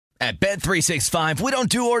At Bet365, we don't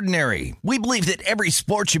do ordinary. We believe that every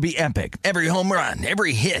sport should be epic. Every home run,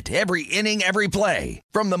 every hit, every inning, every play.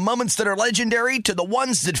 From the moments that are legendary to the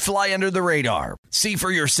ones that fly under the radar. See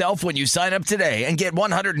for yourself when you sign up today and get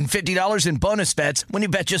 $150 in bonus bets when you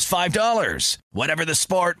bet just $5. Whatever the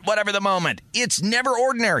sport, whatever the moment, it's never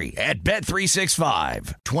ordinary at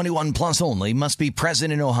Bet365. 21 plus only. Must be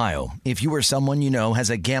present in Ohio. If you or someone you know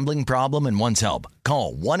has a gambling problem and wants help,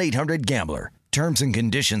 call 1-800-GAMBLER. Terms and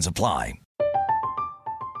conditions apply.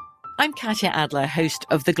 I'm Katya Adler, host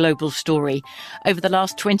of The Global Story. Over the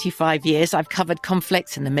last 25 years, I've covered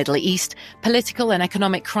conflicts in the Middle East, political and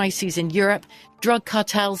economic crises in Europe, drug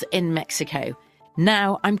cartels in Mexico.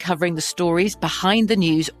 Now I'm covering the stories behind the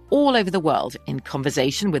news all over the world in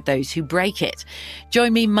conversation with those who break it.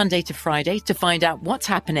 Join me Monday to Friday to find out what's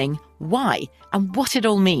happening, why, and what it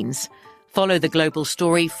all means. Follow The Global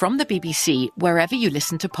Story from the BBC wherever you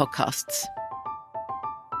listen to podcasts.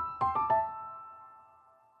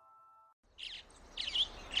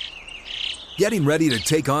 Getting ready to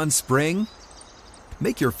take on spring?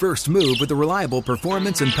 Make your first move with the reliable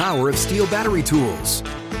performance and power of Steel battery tools.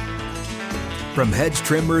 From hedge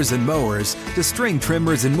trimmers and mowers to string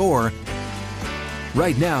trimmers and more,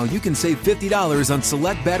 right now you can save $50 on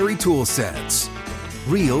select battery tool sets.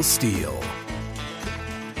 Real Steel.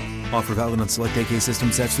 Offer valid on select AK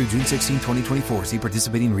system sets through June 16, 2024. See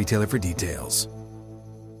participating retailer for details.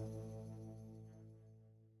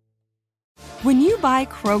 When you buy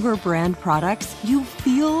Kroger brand products, you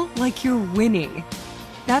feel like you're winning.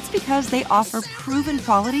 That's because they offer proven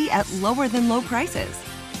quality at lower than low prices.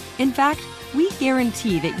 In fact, we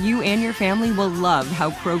guarantee that you and your family will love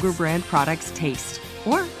how Kroger brand products taste,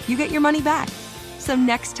 or you get your money back. So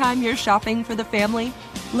next time you're shopping for the family,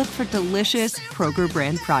 look for delicious Kroger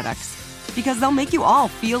brand products, because they'll make you all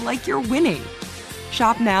feel like you're winning.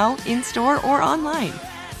 Shop now, in-store, or online.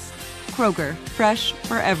 Kroger, fresh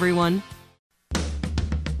for everyone.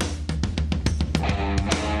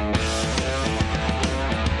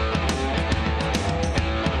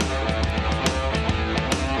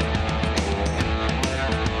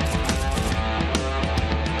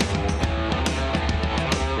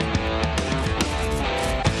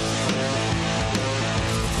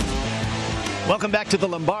 Welcome back to the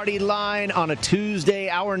Lombardi Line on a Tuesday,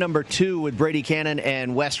 hour number 2 with Brady Cannon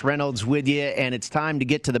and Wes Reynolds with you. And it's time to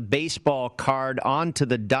get to the baseball card, on to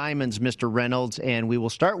the diamonds, Mr. Reynolds. And we will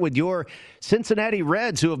start with your Cincinnati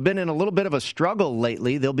Reds, who have been in a little bit of a struggle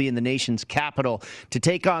lately. They'll be in the nation's capital to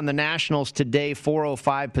take on the Nationals today,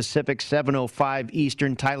 4:05 Pacific, 7:05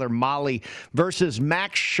 Eastern. Tyler Mahle versus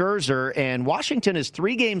Max Scherzer. And Washington is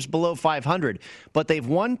 3 games below 500, but they've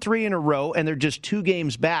won 3 in a row, and they're just 2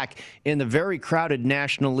 games back in the very crowded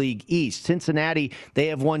National League East. Cincinnati, they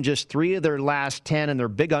have won just 3 of their last 10, and they're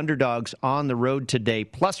big underdogs on the road today.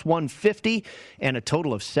 Plus 150 and a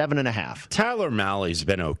total of 7.5. Tyler Mahle's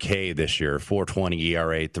been okay this year, 4.20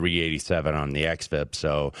 ERA, 3.87 on the xFIP,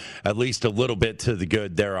 so at least a little bit to the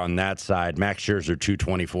good there on that side. Max Scherzer,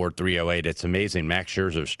 2.24, 3.08. It's amazing. Max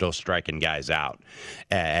Scherzer still striking guys out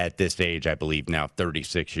at this age, I believe now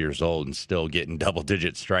 36 years old, and still getting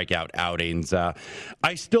double-digit strikeout outings.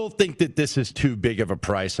 I still think that this is too big of a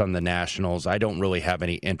price on the Nationals. I don't really have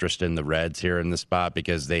any interest in the Reds here in the spot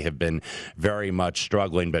because they have been very much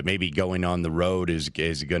struggling, but maybe going on the road is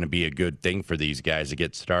going to be a good thing for these guys to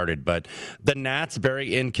get started. But the Nats,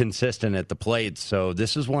 very inconsistent at the plate, so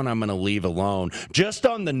this is one I'm going to leave alone. Just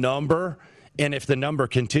on the number, and if the number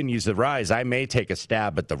continues to rise, I may take a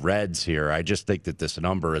stab at the Reds here. I just think that this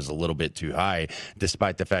number is a little bit too high,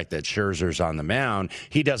 despite the fact that Scherzer's on the mound.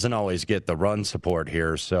 He doesn't always get the run support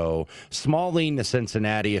here. So small lean to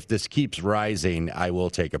Cincinnati. If this keeps rising, I will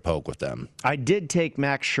take a poke with them. I did take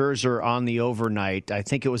Max Scherzer on the overnight. I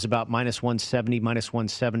think it was about minus 170, minus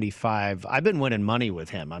 175. I've been winning money with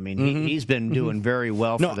him. I mean, he's been doing very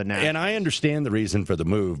well for the Nats. And I understand the reason for the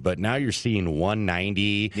move, but now you're seeing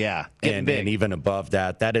 190. Yeah, and even above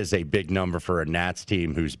that, that is a big number for a Nats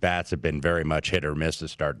team whose bats have been very much hit or miss to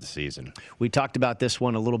start the season. We talked about this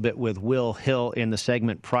one a little bit with Will Hill in the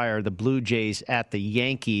segment prior, the Blue Jays at the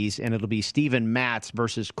Yankees, and it'll be Steven Matz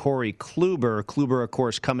versus Corey Kluber. Kluber, of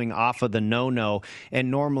course, coming off of the no-no, and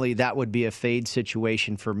normally that would be a fade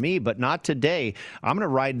situation for me, but not today. I'm going to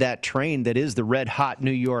ride that train that is the red-hot New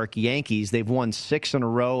York Yankees. They've won 6 in a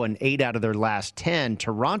row and 8 out of their last 10.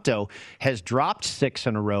 Toronto has dropped 6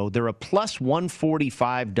 in a row. They're a plus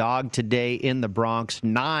 145 dog today in the Bronx,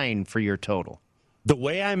 9 for your total. The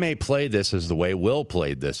way I may play this is the way Will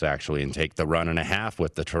played this, actually, and take the 1.5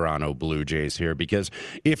 with the Toronto Blue Jays here. Because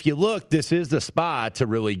if you look, this is the spot to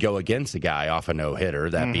really go against a guy off a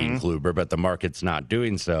no-hitter, that being Kluber, but the market's not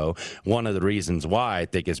doing so. One of the reasons why, I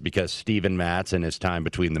think, is because Steven Matz and his time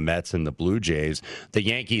between the Mets and the Blue Jays, the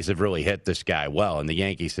Yankees have really hit this guy well, and the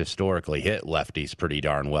Yankees historically hit lefties pretty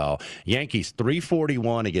darn well. Yankees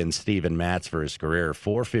 341 against Steven Matz for his career,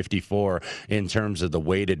 454 in terms of the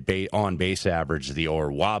weighted on-base average, the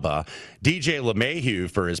ORWABA. DJ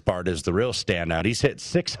LeMahieu, for his part, is the real standout. He's hit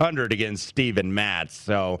 600 against Steven Matz.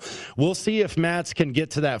 So we'll see if Matz can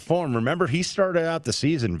get to that form. Remember, he started out the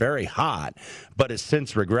season very hot, but has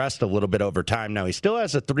since regressed a little bit over time. Now, he still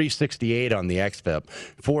has a 368 on the xFIP,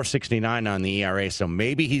 469 on the ERA, so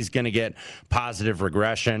maybe he's going to get positive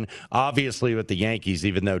regression. Obviously, with the Yankees,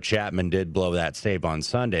 even though Chapman did blow that save on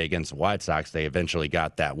Sunday against the White Sox, they eventually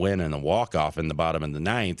got that win and a walk-off in the bottom of the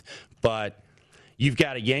ninth. But you've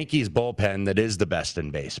got a Yankees bullpen that is the best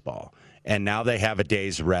in baseball. And now they have a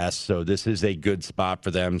day's rest, so this is a good spot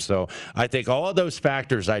for them. So I think all of those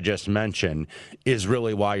factors I just mentioned is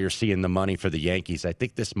really why you're seeing the money for the Yankees. I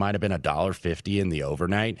think this might have been $1.50 in the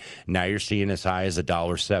overnight. Now you're seeing as high as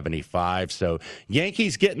 $1.75. So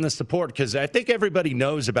Yankees getting the support because I think everybody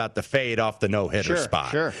knows about the fade off the no-hitter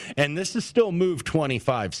spot. Sure. And this is still moved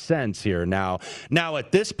 25 cents here. Now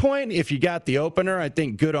at this point, if you got the opener, I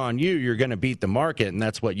think good on you. You're going to beat the market, and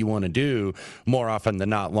that's what you want to do more often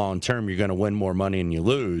than not long term. You're going to win more money and you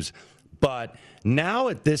lose. But now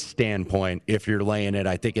at this standpoint, if you're laying it,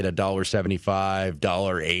 I think at $1.75,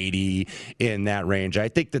 $1.80 in that range, I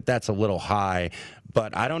think that that's a little high.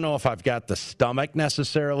 But I don't know if I've got the stomach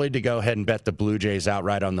necessarily to go ahead and bet the Blue Jays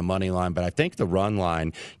outright on the money line. But I think the run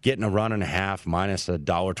line, getting a 1.5 minus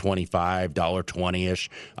 $1.25, $1.20-ish,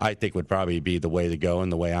 I think would probably be the way to go and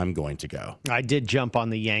the way I'm going to go. I did jump on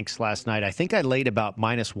the Yanks last night. I think I laid about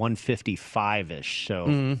minus 155-ish.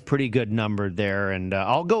 So pretty good number there. And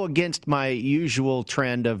I'll go against my usual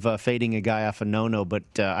trend of fading a guy off a no-no. But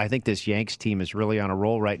I think this Yanks team is really on a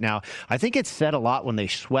roll right now. I think it said a lot when they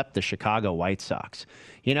swept the Chicago White Sox.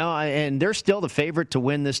 You know, and they're still the favorite to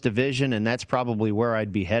win this division, and that's probably where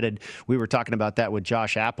I'd be headed. We were talking about that with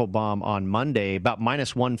Josh Applebaum on Monday, about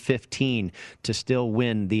minus 115 to still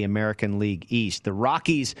win the American League East. The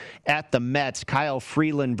Rockies at the Mets, Kyle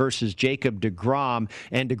Freeland versus Jacob deGrom.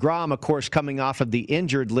 And deGrom, of course, coming off of the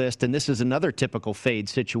injured list, and this is another typical fade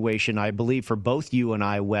situation, I believe, for both you and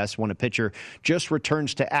I, Wes. When a pitcher just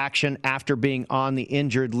returns to action after being on the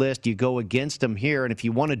injured list, you go against him here. And if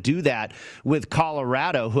you want to do that with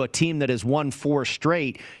Colorado, who a team that has won 4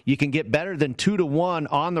 straight, you can get better than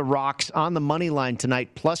 2-1 on the Rocks on the money line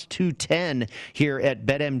tonight, plus 210 here at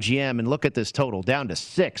BetMGM. And look at this total, down to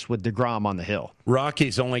 6 with deGrom on the hill.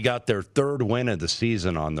 Rockies only got their 3rd win of the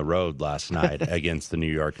season on the road last night against the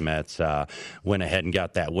New York Mets. Went ahead and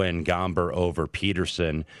got that win. Gomber over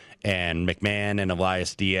Peterson. And McMahon and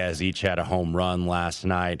Elias Diaz each had a home run last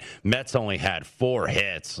night. Mets only had 4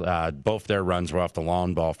 hits. Both their runs were off the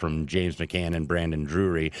long ball from James McCann and Brandon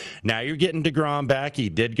Drury. Now you're getting deGrom back. He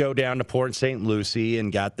did go down to Port St. Lucie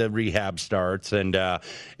and got the rehab starts. And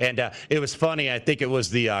it was funny. I think it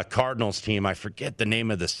was the Cardinals team. I forget the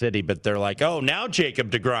name of the city, but they're like, oh, now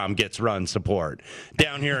Jacob deGrom gets run support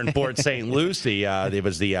down here in Port St. Lucie. It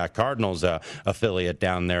was the Cardinals affiliate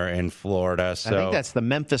down there in Florida. So I think that's the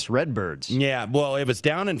Memphis Redbirds. Yeah, well, it was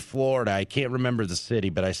down in Florida. I can't remember the city,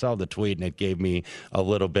 but I saw the tweet, and it gave me a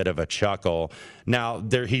little bit of a chuckle. Now,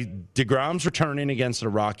 deGrom's returning against the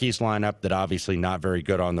Rockies lineup that obviously not very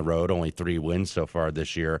good on the road, only 3 wins so far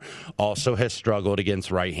this year. Also has struggled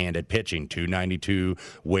against right-handed pitching, 292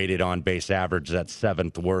 weighted on base average. That's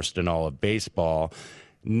 7th worst in all of baseball.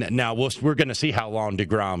 Now, we're going to see how long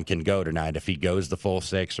deGrom can go tonight, if he goes the full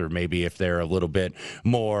 6, or maybe if they're a little bit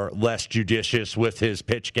less judicious with his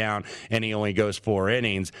pitch count and he only goes 4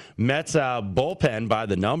 innings. Mets bullpen, by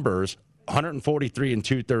the numbers, 143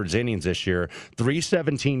 2/3 innings this year,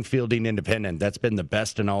 317 fielding independent. That's been the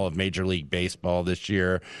best in all of Major League Baseball this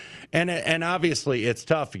year. And obviously it's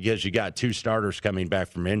tough because you got 2 starters coming back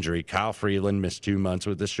from injury. Kyle Freeland missed 2 months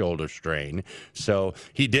with a shoulder strain. So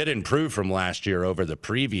he did improve from last year over the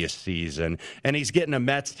previous season. And he's getting a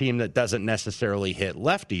Mets team that doesn't necessarily hit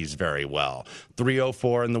lefties very well.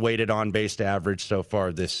 304 in the weighted on-base average so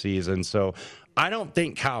far this season. So I don't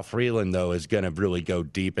think Kyle Freeland, though, is going to really go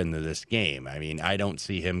deep into this game. I mean, I don't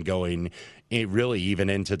see him going really even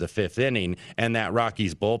into the fifth inning. And that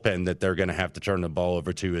Rockies bullpen that they're going to have to turn the ball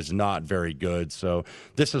over to is not very good. So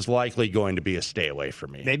this is likely going to be a stay away for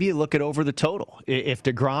me. Maybe you look at over the total. If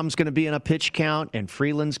DeGrom's going to be in a pitch count and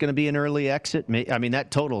Freeland's going to be an early exit, I mean,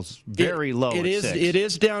 that total's very low. It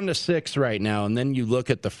is down to 6 right now. And then you look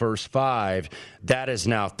at the first 5, that is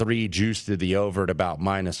now 3 juiced to the over at about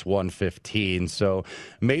minus 115. So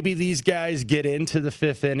maybe these guys get into the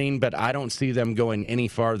fifth inning, but I don't see them going any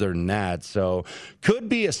farther than that. So could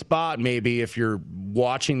be a spot maybe if you're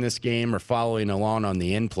watching this game or following along on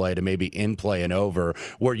the in-play to maybe in-play and over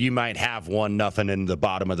where you might have 1-0 in the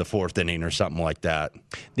bottom of the fourth inning or something like that.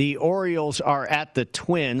 The Orioles are at the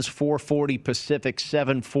Twins, 4:40 Pacific,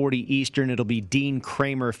 7:40 Eastern. It'll be Dean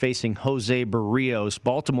Kramer facing Jose Barrios.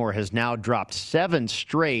 Baltimore has now dropped 7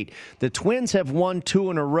 straight. The Twins have won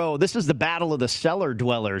 2 in a row. This is the battle of the cellar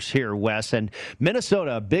dwellers here, Wes. And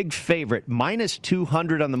Minnesota, a big favorite, minus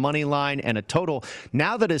 200 on the money line and a total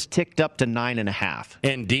now that has ticked up to 9.5.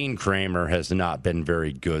 And Dean Kramer has not been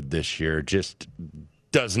very good this year. Just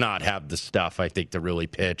does not have the stuff, I think, to really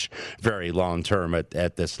pitch very long-term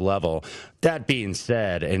at this level. That being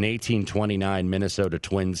said, an 18-29 Minnesota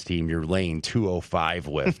Twins team, you're laying 205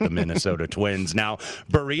 with the Minnesota Twins. Now,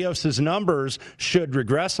 Barrios' numbers should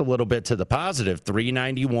regress a little bit to the positive,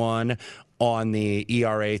 391 on the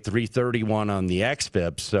ERA, 331 on the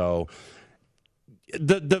xFIP. So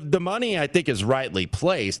the money, I think, is rightly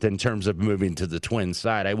placed in terms of moving to the Twins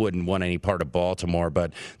side. I wouldn't want any part of Baltimore,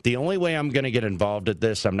 but the only way I'm going to get involved at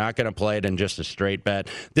this, I'm not going to play it in just a straight bet.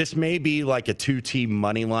 This may be like a 2-team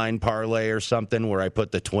money line parlay or something where I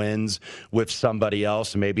put the Twins with somebody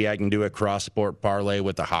else. Maybe I can do a cross-sport parlay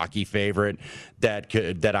with a hockey favorite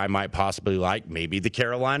that I might possibly like. Maybe the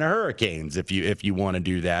Carolina Hurricanes, if you want to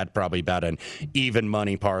do that. Probably about an even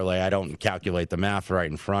money parlay. I don't calculate the math right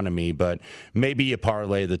in front of me, but maybe you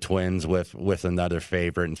parlay the Twins with another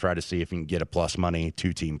favorite and try to see if you can get a plus money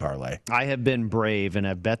 2-team parlay. I have been brave, and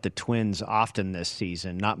I've bet the Twins often this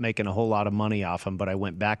season, not making a whole lot of money off them, but I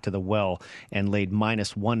went back to the well and laid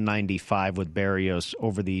minus 195 with Barrios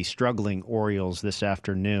over the struggling Orioles this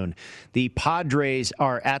afternoon. The Padres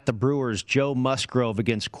are at the Brewers. Joe Musgrove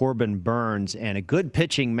against Corbin Burns, and a good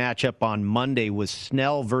pitching matchup on Monday was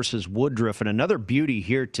Snell versus Woodruff, and another beauty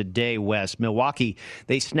here today, Wes. Milwaukee,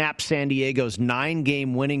 they snapped San Diego's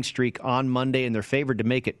 9-game winning streak on Monday, and they're favored to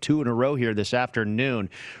make it 2 in a row here this afternoon.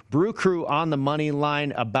 Brew Crew on the money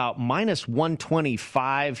line about minus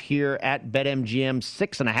 125 here at BetMGM,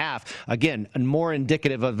 6.5. Again, more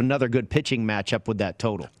indicative of another good pitching matchup with that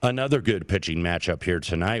total. Another good pitching matchup here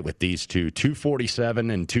tonight with these two.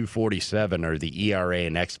 247 and 247 are the ERA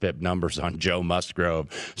and xFIP numbers on Joe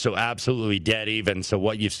Musgrove. So absolutely dead even. So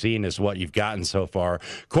what you've seen is what you've gotten so far.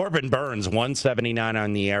 Corbin Burns, 179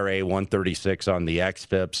 on the ERA, 136 on the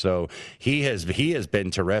xFIP. So he has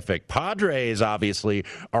been terrific. Padres obviously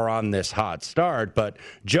are on this hot start, but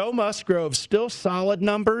Joe Musgrove still solid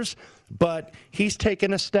numbers, but he's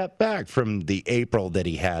taken a step back from the April that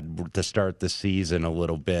he had to start the season a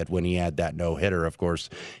little bit when he had that no-hitter. Of course,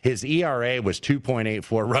 his ERA was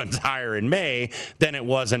 2.84 runs higher in May than it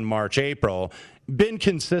was in March, April. Been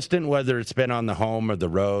consistent, whether it's been on the home or the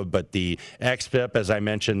road, but the xFIP, as I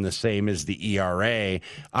mentioned, the same as the ERA.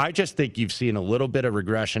 I just think you've seen a little bit of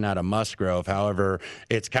regression out of Musgrove. However,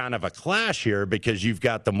 it's kind of a clash here because you've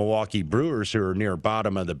got the Milwaukee Brewers who are near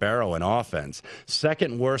bottom of the barrel in offense.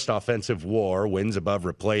 Second worst offensive WAR, wins above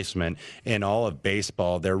replacement in all of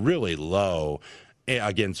baseball. They're really low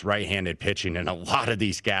against right-handed pitching in a lot of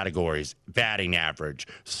these categories: batting average,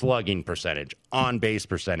 slugging percentage, on-base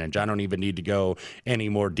percentage. I don't even need to go any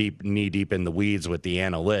more knee-deep in the weeds with the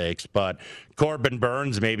analytics, but Corbin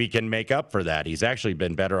Burns maybe can make up for that. He's actually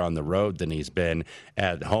been better on the road than he's been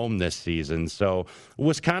at home this season. So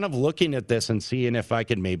was kind of looking at this and seeing if I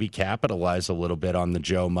could maybe capitalize a little bit on the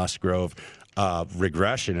Joe Musgrove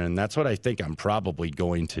regression, and that's what I think I'm probably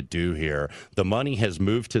going to do here. The money has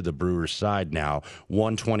moved to the Brewers' side now,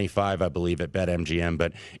 125, I believe, at BetMGM,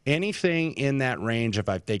 but anything in that range, if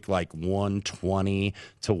I think like 120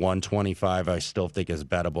 to 125, I still think is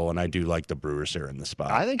bettable, and I do like the Brewers here in the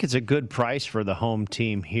spot. I think it's a good price for the home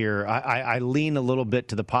team here. I lean a little bit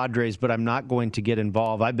to the Padres, but I'm not going to get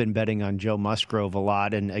involved. I've been betting on Joe Musgrove a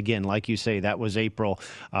lot, and again, like you say, that was April.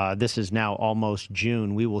 This is now almost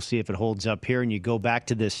June. We will see if it holds up matchup here, and you go back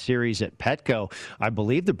to this series at Petco. I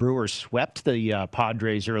believe the Brewers swept the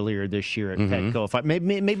Padres earlier this year at Petco.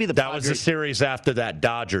 Maybe the Padres, was the series after that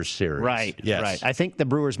Dodgers series. Right, yes. Right. I think the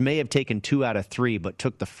Brewers may have taken 2 out of 3, but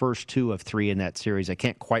took the first 2 of 3 in that series. I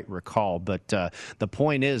can't quite recall, but the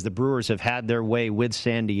point is the Brewers have had their way with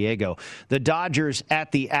San Diego. The Dodgers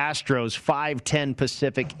at the Astros, 5:10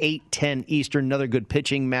 Pacific, 8:10 Eastern. Another good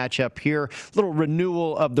pitching matchup here. Little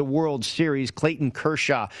renewal of the World Series. Clayton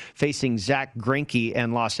Kershaw facing Zach Greinke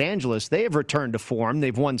and Los Angeles. They have returned to form.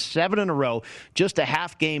 They've won 7 in a row, just a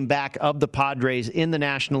half game back of the Padres in the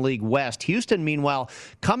National League West. Houston, meanwhile,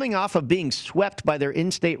 coming off of being swept by their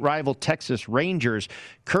in-state rival Texas Rangers.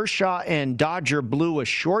 Kershaw and Dodger Blue a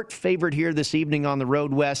short favorite here this evening on the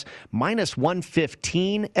road, Wes.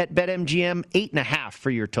 -115 at BetMGM, 8.5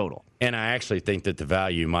 for your total. And I actually think that the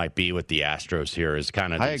value might be with the Astros here is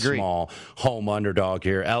kind of the small home underdog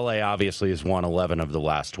here. LA obviously has won 11 of the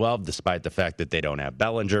last 12, despite the fact that they don't have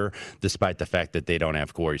Bellinger, despite the fact that they don't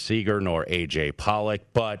have Corey Seager nor A.J. Pollock.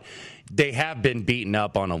 But they have been beaten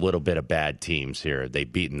up on a little bit of bad teams here.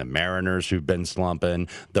 They've beaten the Mariners, who've been slumping.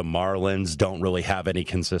 The Marlins don't really have any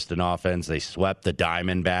consistent offense. They swept the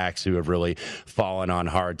Diamondbacks, who have really fallen on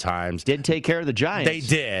hard times. Did take care of the Giants. They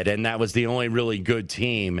did, and that was the only really good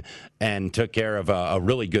team, and took care of a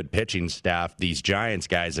really good pitching staff. These Giants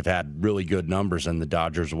guys have had really good numbers, and the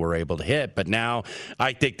Dodgers were able to hit. But now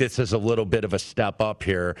I think this is a little bit of a step up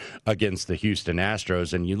here against the Houston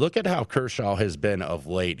Astros. And you look at how Kershaw has been of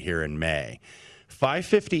late here in May.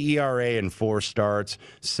 5.50 ERA in 4 starts,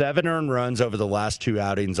 7 earned runs over the last 2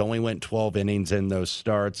 outings, only went 12 innings in those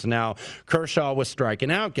starts. Now, Kershaw was striking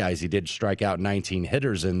out guys. He did strike out 19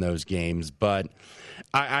 hitters in those games, but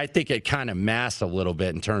I think it kind of masks a little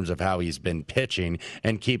bit in terms of how he's been pitching.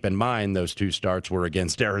 And keep in mind, those 2 starts were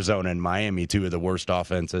against Arizona and Miami, 2 of the worst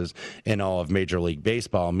offenses in all of Major League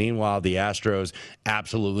Baseball. Meanwhile, the Astros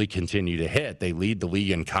absolutely continue to hit. They lead the league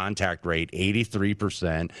in contact rate,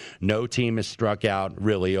 83%. No team has struck out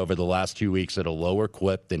really over the last 2 weeks at a lower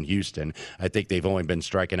clip than Houston. I think they've only been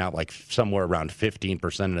striking out like somewhere around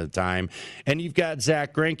 15% of the time. And you've got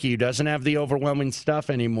Zach Greinke, who doesn't have the overwhelming stuff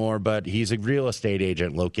anymore, but he's a real estate agent.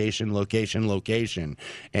 Location, location, location.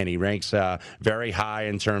 And he ranks very high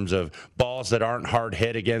in terms of balls that aren't hard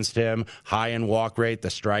hit against him, high in walk rate. The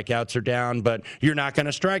strikeouts are down, but you're not going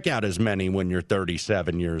to strike out as many when you're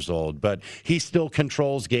 37 years old. But he still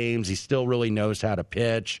controls games. He still really knows how to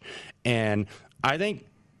pitch. And I think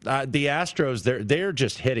the Astros, they're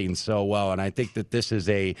just hitting so well, and I think that this is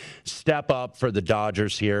a step up for the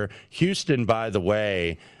Dodgers here. Houston, by the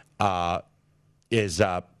way, is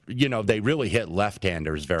they really hit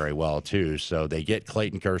left-handers very well, too. So they get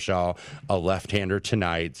Clayton Kershaw, a left-hander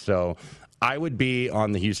tonight. So I would be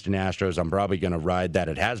on the Houston Astros. I'm probably going to ride that.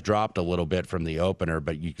 It has dropped a little bit from the opener,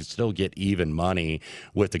 but you can still get even money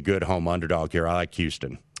with a good home underdog here. I like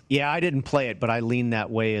Houston. Yeah, I didn't play it, but I lean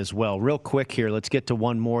that way as well. Real quick here, let's get to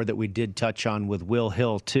one more that we did touch on with Will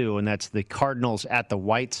Hill, too, and that's the Cardinals at the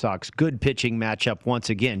White Sox. Good pitching matchup once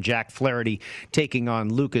again. Jack Flaherty taking on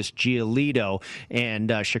Lucas Giolito,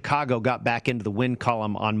 and Chicago got back into the win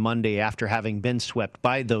column on Monday after having been swept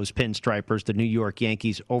by those pinstripers, the New York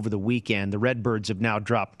Yankees, over the weekend. The Redbirds have now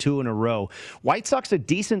dropped 2 in a row. White Sox a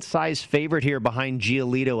decent-sized favorite here behind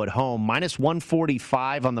Giolito at home,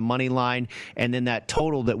 -145 on the money line, and then that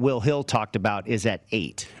total that Will Hill talked about is at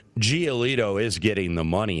 8. Giolito is getting the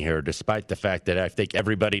money here, despite the fact that I think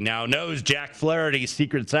everybody now knows Jack Flaherty's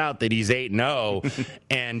secret's out that he's 8-0.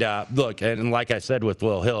 And look, and like I said with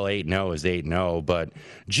Will Hill, 8-0 is 8-0. But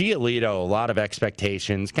Giolito, a lot of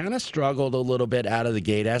expectations, kind of struggled a little bit out of the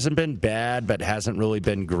gate. Hasn't been bad, but hasn't really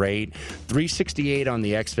been great. 368 on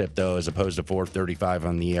the xFIP, though, as opposed to 435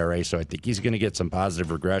 on the ERA. So I think he's going to get some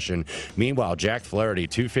positive regression. Meanwhile, Jack Flaherty,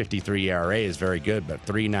 253 ERA is very good, but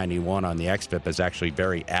 391 on the xFIP is actually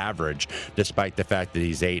very average, despite the fact that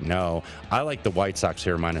he's 8-0. I like the White Sox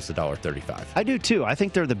here minus $1.35. I do too. I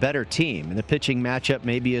think they're the better team, and the pitching matchup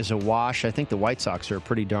maybe is a wash. I think the White Sox are a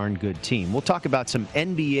pretty darn good team. We'll talk about some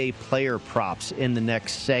NBA player props in the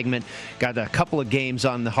next segment. Got a couple of games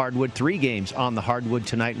on the hardwood, 3 games on the hardwood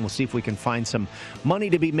tonight, and we'll see if we can find some money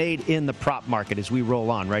to be made in the prop market as we roll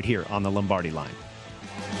on right here on the Lombardi Line.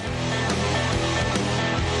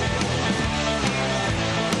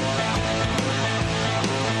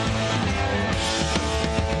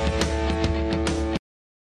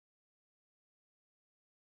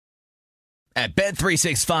 At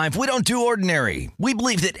Bet365, we don't do ordinary. We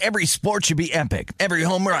believe that every sport should be epic. Every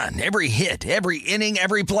home run, every hit, every inning,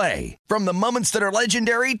 every play. From the moments that are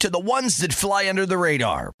legendary to the ones that fly under the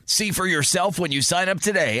radar. See for yourself when you sign up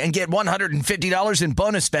today and get $150 in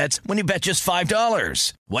bonus bets when you bet just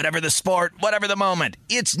 $5. Whatever the sport, whatever the moment,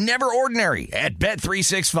 it's never ordinary at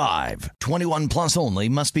Bet365. 21 plus only.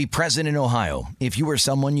 Must be present in Ohio. If you or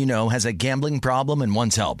someone you know has a gambling problem and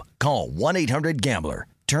wants help, call 1-800-GAMBLER.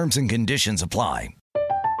 Terms and conditions apply.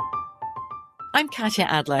 I'm Katya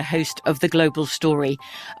Adler, host of The Global Story.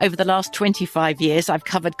 Over the last 25 years, I've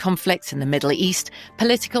covered conflicts in the Middle East,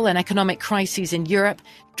 political and economic crises in Europe,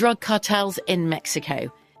 drug cartels in Mexico.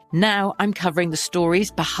 Now I'm covering the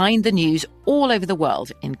stories behind the news all over the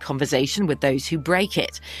world in conversation with those who break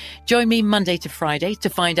it. Join me Monday to Friday to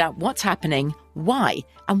find out what's happening, why,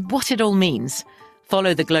 and what it all means.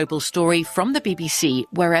 Follow The Global Story from the BBC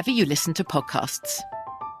wherever you listen to podcasts.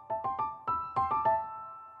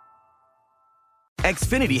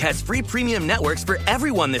 Xfinity has free premium networks for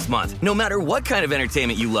everyone this month, no matter what kind of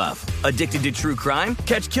entertainment you love. Addicted to true crime?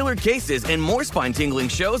 Catch killer cases and more spine-tingling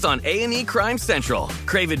shows on A&E Crime Central.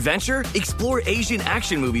 Crave adventure? Explore Asian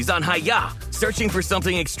action movies on Hi-YAH. Searching for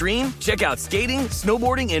something extreme? Check out skating,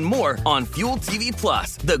 snowboarding, and more on Fuel TV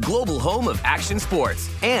Plus, the global home of action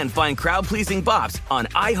sports. And find crowd-pleasing bops on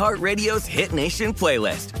iHeartRadio's Hit Nation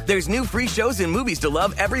playlist. There's new free shows and movies to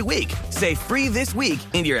love every week. Say free this week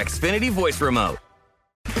in your Xfinity voice remote.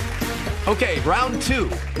 Okay, round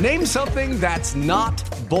two. Name something that's not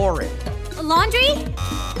boring. A laundry?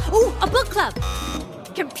 Ooh, a book club.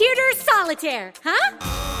 Computer solitaire, huh?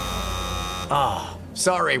 Ah,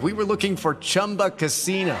 sorry, we were looking for Chumba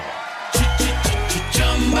Casino.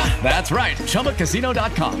 That's right,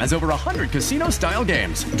 ChumbaCasino.com has over 100 casino-style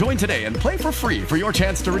games. Join today and play for free for your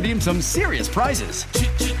chance to redeem some serious prizes.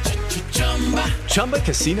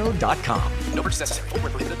 ChumbaCasino.com. No purchase necessary. Void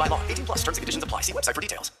where prohibited by law. 18 plus terms and conditions apply. See website for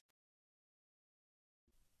details.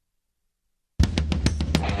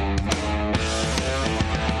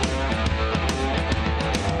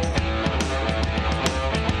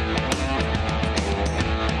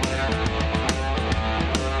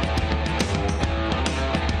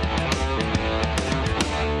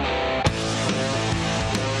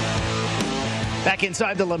 Back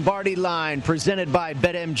inside the Lombardi line, presented by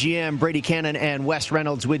BetMGM. Brady Cannon and Wes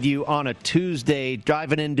Reynolds with you on a Tuesday,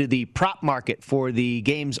 diving into the prop market for the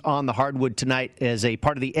games on the hardwood tonight as a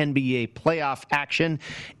part of the NBA playoff action.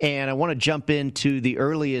 And I want to jump into the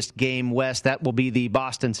earliest game, Wes. That will be the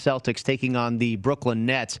Boston Celtics taking on the Brooklyn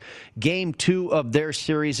Nets. Game 2 of their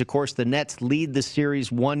series. Of course, the Nets lead the series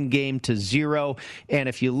 1-0. And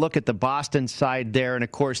if you look at the Boston side there, and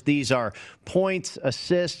of course, these are points,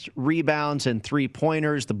 assists, rebounds, and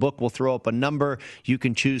three-pointers. The book will throw up a number. You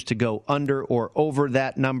can choose to go under or over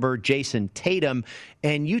that number. Jason Tatum,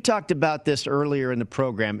 and you talked about this earlier in the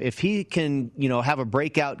program. If he can, have a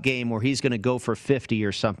breakout game where he's going to go for 50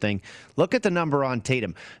 or something, look at the number on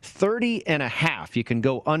Tatum. 30.5. You can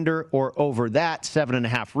go under or over that.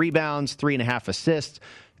 7.5 rebounds, 3.5 assists,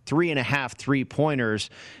 3.5 three-pointers.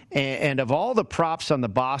 And of all the props on the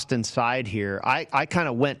Boston side here, I kind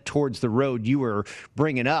of went towards the road you were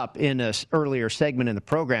bringing up in an earlier segment in the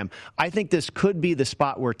program. I think this could be the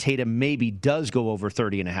spot where Tatum maybe does go over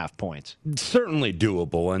 30.5 points. Certainly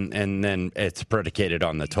doable, and then it's predicated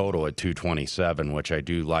on the total at 227, which I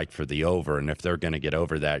do like for the over. And if they're going to get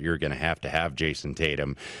over that, you're going to have Jason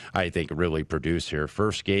Tatum, I think, really produce here.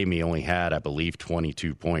 First game, he only had, I believe,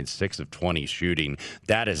 22 points, 6 of 20 shooting.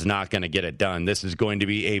 That is not going to get it done. This is going to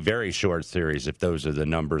be a very short series if those are the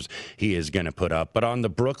numbers he is going to put up. But on the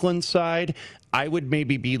Brooklyn side, I would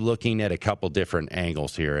maybe be looking at a couple different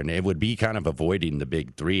angles here, and it would be kind of avoiding the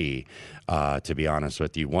big three, to be honest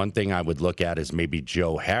with you. One thing I would look at is maybe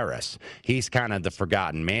Joe Harris. He's kind of the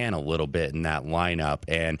forgotten man a little bit in that lineup,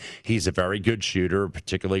 and he's a very good shooter,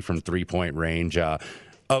 particularly from three-point range.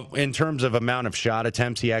 In terms of amount of shot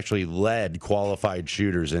attempts, he actually led qualified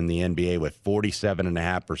shooters in the NBA with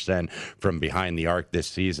 47.5% from behind the arc this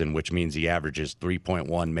season, which means he averages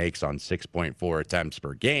 3.1 makes on 6.4 attempts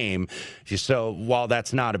per game. So while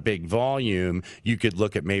that's not a big volume, you could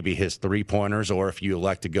look at maybe his three-pointers, or if you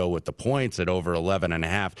elect to go with the points at over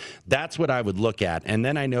 11.5, that's what I would look at. And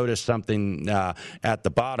then I noticed something at the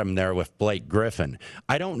bottom there with Blake Griffin.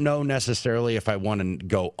 I don't know necessarily if I want to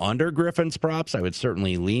go under Griffin's props. I would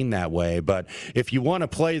certainly lean that way. But if you want to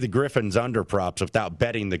play the Griffins under props without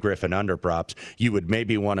betting the Griffin under props, you would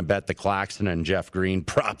maybe want to bet the Claxton and Jeff Green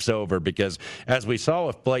props over, because as we saw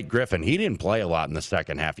with Blake Griffin, he didn't play a lot in the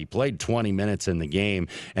second half. He played 20 minutes in the game,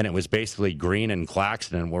 and it was basically Green and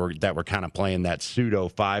Claxton that were kind of playing that pseudo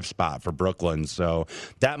 5 spot for Brooklyn. So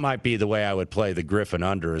that might be the way I would play the Griffin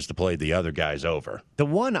under, is to play the other guys over. The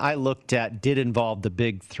one I looked at did involve the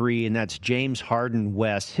big three, and that's James Harden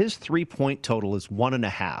West. His 3-point total is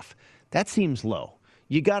 1.5. That seems low.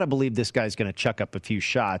 You got to believe this guy's going to chuck up a few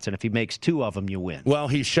shots, and if he makes 2 of them, you win. Well,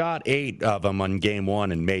 he shot 8 of them on game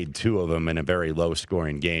 1 and made 2 of them in a very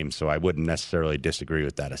low-scoring game, so I wouldn't necessarily disagree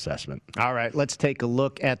with that assessment. All right, let's take a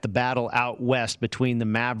look at the battle out west between the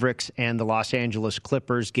Mavericks and the Los Angeles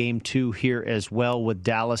Clippers. Game 2 here as well, with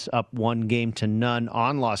Dallas up 1-0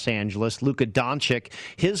 on Los Angeles. Luka Doncic,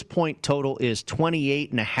 his point total is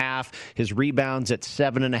 28.5. His rebounds at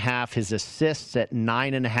 7.5. His assists at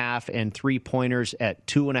 9.5, and 3-pointers at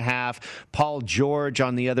 2.5. Paul George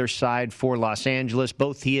on the other side for Los Angeles.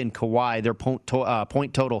 Both he and Kawhi, their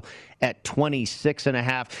point total at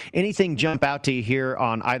 26.5. Anything jump out to you here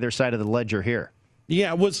on either side of the ledger here?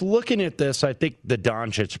 Yeah, I was looking at this. I think the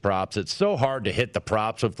Doncic props, it's so hard to hit the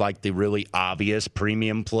props with like the really obvious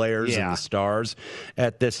premium players and the stars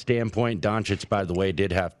at this standpoint. Doncic, by the way,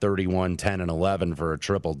 did have 31, 10, and 11 for a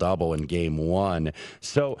triple-double in game 1.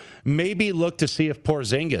 So maybe look to see if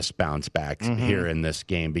Porzingis bounced back here in this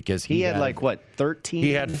game, because he had 13?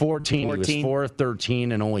 He had 14. He was 4 of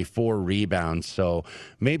 13 and only 4 rebounds. So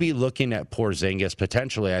maybe looking at Porzingis,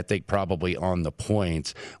 potentially, I think probably on the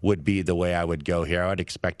points would be the way I would go here. I would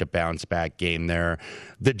expect a bounce-back game there.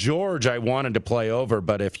 The George, I wanted to play over,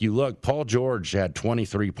 but if you look, Paul George had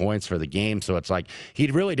 23 points for the game, so it's like he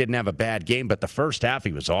really didn't have a bad game, but the first half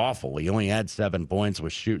he was awful. He only had 7 points,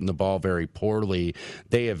 was shooting the ball very poorly.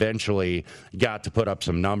 They eventually got to put up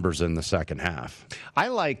some numbers in the second half. I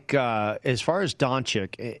like, as far as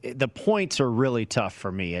Doncic, the points are really tough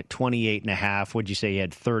for me at 28.5. What'd you say? He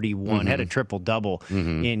had 31, had a triple-double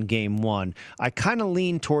in game 1. I kind of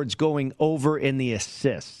lean towards going over in the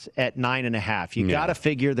assists at 9.5. You got to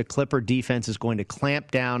figure the Clipper defense is going to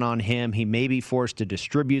clamp down on him. He may be forced to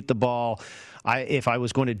distribute the ball. If I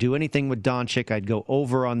was going to do anything with Doncic, I'd go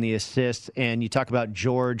over on the assists. And you talk about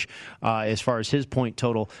George as far as his point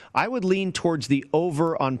total. I would lean towards the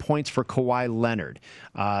over on points for Kawhi Leonard.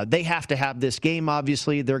 They have to have this game,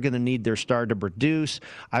 obviously. They're going to need their star to produce.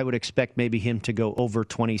 I would expect maybe him to go over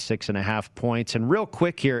 26.5 points. And real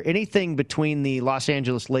quick here, anything between the Los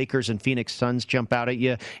Angeles Lakers and Phoenix Suns jump out at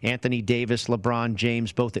you? Anthony Davis, LeBron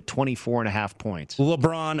James, both at 24.5 points.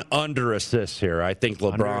 LeBron under assists here. I think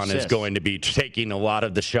LeBron is going to be taking a lot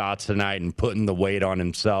of the shots tonight and putting the weight on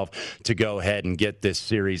himself to go ahead and get this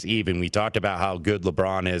series even. We talked about how good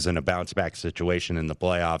LeBron is in a bounce-back situation in the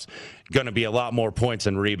playoffs. Going to be a lot more points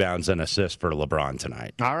and rebounds and assists for LeBron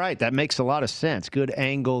tonight. All right, that makes a lot of sense. Good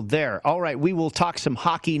angle there. All right, we will talk some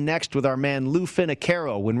hockey next with our man Lou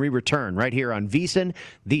Finocchiaro when we return right here on VSiN,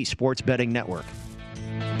 the Sports Betting Network.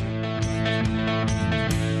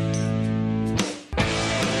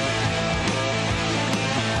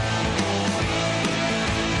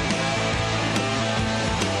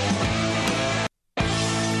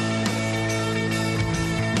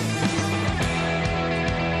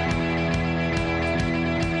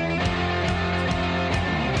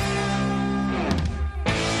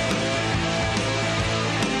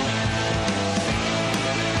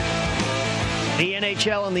 The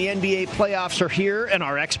NHL and the NBA playoffs are here, and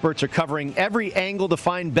our experts are covering every angle to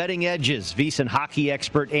find betting edges. VSiN hockey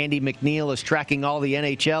expert Andy McNeil is tracking all the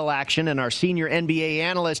NHL action, and our senior NBA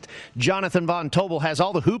analyst Jonathan Von Tobel has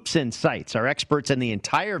all the hoops insights. Our experts and the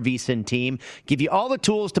entire VSiN team give you all the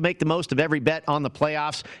tools to make the most of every bet on the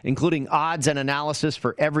playoffs, including odds and analysis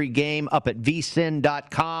for every game up at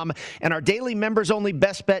vsin.com, and our daily members-only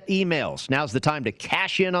best bet emails. Now's the time to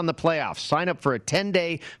cash in on the playoffs. Sign up for a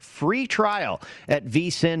 10-day free trial at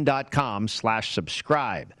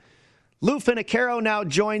vsin.com/subscribe. Lou Finocchiaro now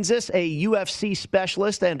joins us, a UFC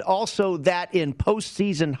specialist and also that in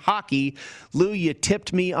postseason hockey. Lou, you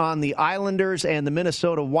tipped me on the Islanders and the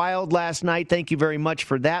Minnesota Wild last night. Thank you very much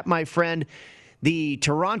for that, my friend. The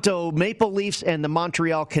Toronto Maple Leafs and the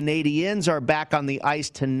Montreal Canadiens are back on the ice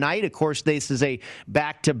tonight. Of course, this is a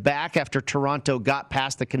back-to-back after Toronto got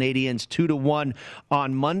past the Canadiens 2-1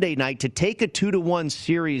 on Monday night to take a 2-1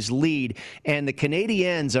 series lead. And the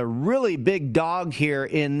Canadiens, a really big dog here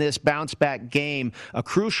in this bounce-back game, a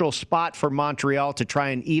crucial spot for Montreal to try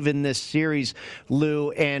and even this series, Lou.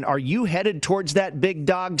 And are you headed towards that big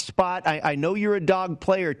dog spot? I know you're a dog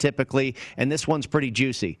player typically, and this one's pretty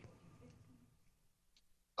juicy.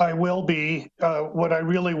 I will be. What I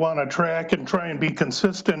really want to track and try and be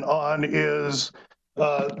consistent on is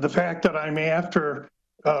the fact that I'm after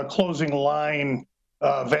closing line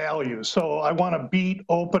value. So I want to beat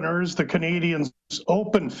openers. The Canadians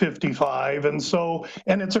open 55, and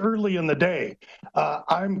it's early in the day.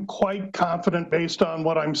 I'm quite confident based on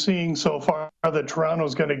what I'm seeing so far that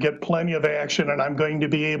Toronto's going to get plenty of action, and I'm going to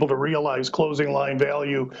be able to realize closing line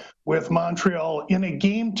value with Montreal in a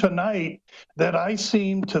game tonight that I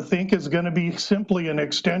seem to think is going to be simply an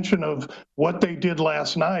extension of what they did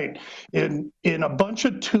last night. In a bunch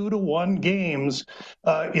of 2-1 games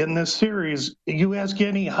in this series, you ask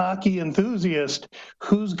any hockey enthusiast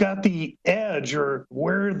who's got the edge or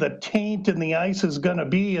where the taint in the ice is going to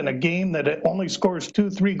be in a game that it only scores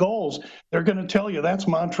 2-3 goals, they're going to tell you that's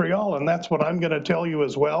Montreal, and that's what I'm going to tell you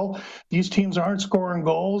as well. These teams aren't scoring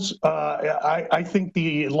goals. I think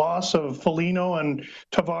the loss of Foligno and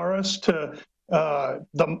Tavares to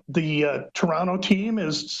the Toronto team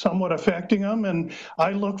is somewhat affecting them, and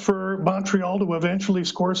I look for Montreal to eventually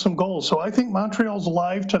score some goals. So I think Montreal's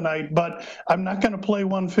live tonight, but I'm not going to play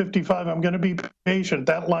 155. I'm going to be patient.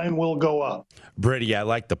 That line will go up. Brady, I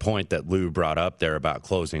like the point that Lou brought up there about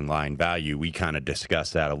closing line value. We kind of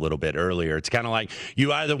discussed that a little bit earlier. It's kind of like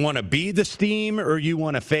you either want to be the steam or you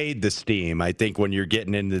want to fade the steam. I think when you're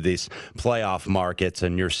getting into these playoff markets,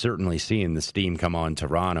 and you're certainly seeing the steam come on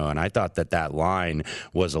Toronto, and I thought that line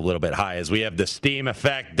was a little bit high as we have the steam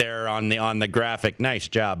effect there on the graphic. Nice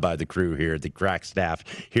job by the crew here, the crack staff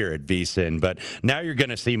here at VSiN. But now you're going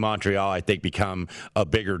to see Montreal, I think, become a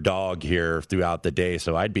bigger dog here throughout the day.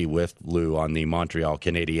 So I'd be with Lou on the Montreal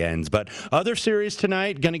Canadiens. But other series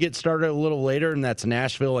tonight going to get started a little later, and that's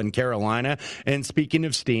Nashville and Carolina. And speaking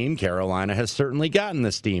of steam, Carolina has certainly gotten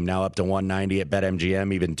the steam, now up to $1.90 at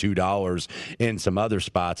BetMGM, even $2 in some other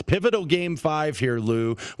spots. Pivotal Game 5 here,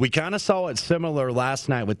 Lou. We kind of saw it similar last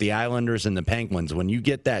night with the Islanders and the Penguins. When you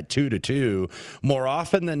get that 2-2, more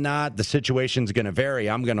often than not, the situation's going to vary.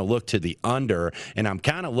 I'm going to look to the under, and I'm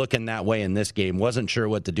kind of looking that way in this game. Wasn't sure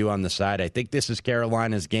what to do on the side. I think this is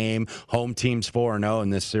Carolina's game. Home team's 4-0 in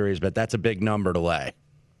this series, but that's a big number to lay.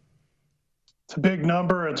 It's a big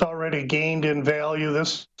number. It's already gained in value.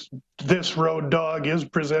 This road dog is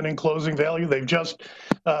presenting closing value. They've just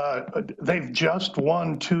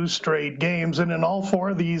won 2 straight games, and in all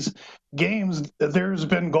 4 of these games, there's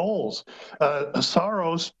been goals.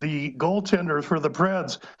 Saros, the goaltender for the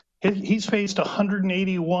Preds, he's faced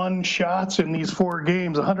 181 shots in these 4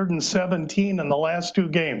 games, 117 in the last 2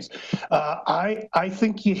 games. I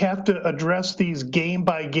think you have to address these game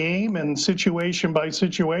by game and situation by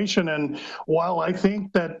situation. And while I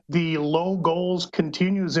think that the low goals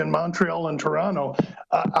continues in Montreal and Toronto,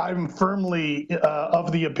 I'm firmly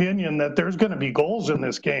of the opinion that there's going to be goals in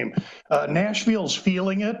this game. Nashville's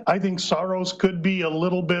feeling it. I think Saros could be a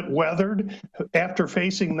little bit weathered after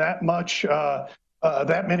facing that much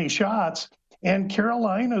that many shots, and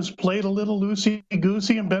Carolina's played a little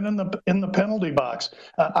loosey-goosey and been in the penalty box.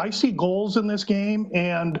 I see goals in this game,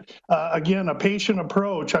 and again, a patient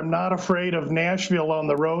approach. I'm not afraid of Nashville on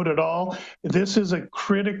the road at all. This is a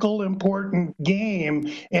critical, important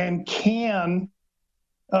game, and can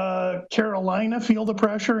Carolina feel the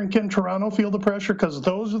pressure, and can Toronto feel the pressure? Because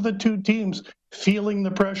those are the 2 teams feeling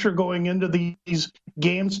the pressure going into these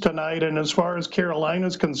games tonight. And as far as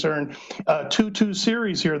Carolina's concerned, 2-2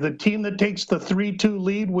 series here. The team that takes the 3-2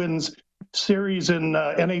 lead wins series in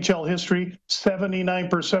NHL history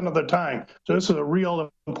 79% of the time. So this is a real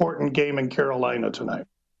important game in Carolina tonight.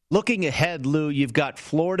 Looking ahead, Lou, you've got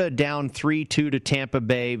Florida down 3-2 to Tampa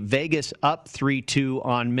Bay, Vegas up 3-2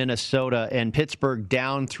 on Minnesota, and Pittsburgh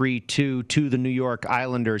down 3-2 to the New York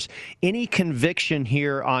Islanders. Any conviction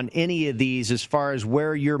here on any of these as far as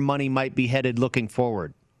where your money might be headed looking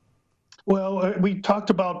forward? Well, we talked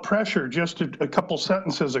about pressure just a couple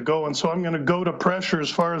sentences ago, and so I'm going to go to pressure as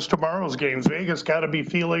far as tomorrow's games. Vegas got to be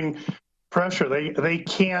feeling pressure. They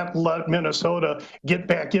can't let Minnesota get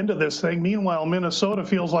back into this thing. Meanwhile, Minnesota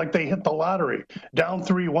feels like they hit the lottery. Down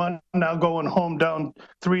 3-1, now going home down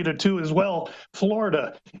 3-2 as well.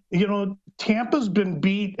 Florida, Tampa's been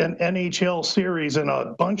beat an NHL series in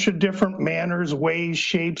a bunch of different manners, ways,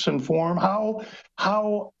 shapes, and form.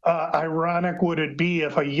 How ironic would it be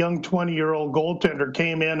if a young 20-year-old goaltender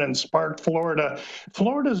came in and sparked Florida?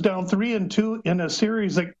 Florida's down 3-2 in a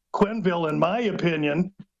series that Quenneville, in my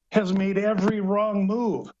opinion, has made every wrong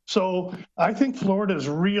move. So I think Florida's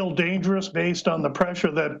real dangerous based on the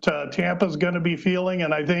pressure that Tampa's going to be feeling,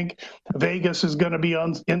 and I think Vegas is going to be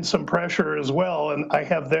in some pressure as well, and I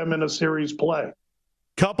have them in a series play.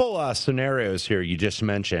 Couple scenarios here you just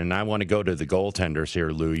mentioned, and I want to go to the goaltenders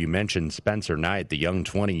here, Lou. You mentioned Spencer Knight, the young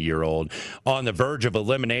 20-year-old, on the verge of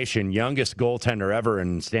elimination, youngest goaltender ever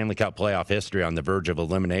in Stanley Cup playoff history on the verge of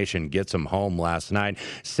elimination, gets him home last night.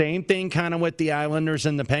 Same thing kind of with the Islanders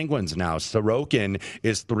and the Penguins now. Sorokin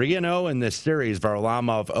is 3-0 in this series,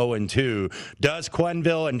 Varlamov 0-2. Does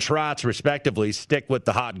Quenneville and Trotz, respectively, stick with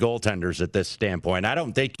the hot goaltenders at this standpoint? I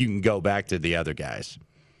don't think you can go back to the other guys.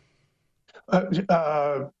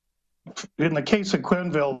 In the case of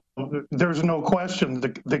Quenneville, there's no question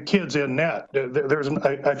the kid's in net.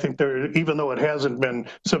 I think even though it hasn't been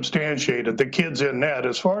substantiated, the kid's in net.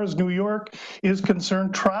 As far as New York is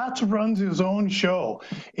concerned, Trotz runs his own show,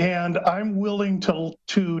 and I'm willing to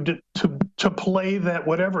play that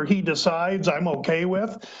whatever he decides, I'm okay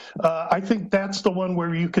with. I think that's the one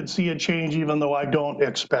where you could see a change, even though I don't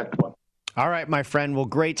expect one. All right, my friend. Well,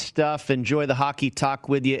 great stuff. Enjoy the hockey talk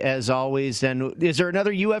with you as always. And is there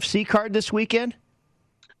another UFC card this weekend?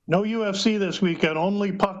 No UFC this weekend,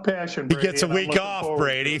 only Puck Passion, Brady. He gets a week off,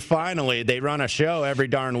 Brady. Finally, they run a show every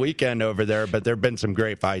darn weekend over there, but there have been some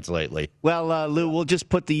great fights lately. Well, Lou, we'll just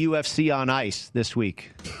put the UFC on ice this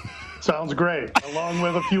week. Sounds great, along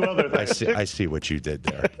with a few other things. I see what you did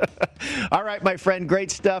there. All right, my friend, great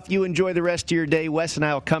stuff. You enjoy the rest of your day. Wes and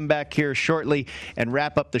I will come back here shortly and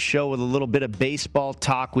wrap up the show with a little bit of baseball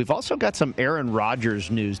talk. We've also got some Aaron Rodgers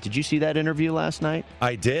news. Did you see that interview last night?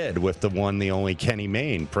 I did, with the one, the only Kenny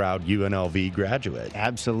Mayne, proud UNLV graduate.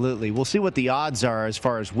 Absolutely. We'll see what the odds are as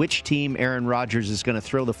far as which team Aaron Rodgers is going to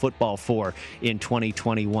throw the football for in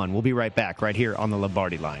 2021. We'll be right back right here on the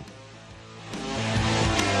Lombardi Line.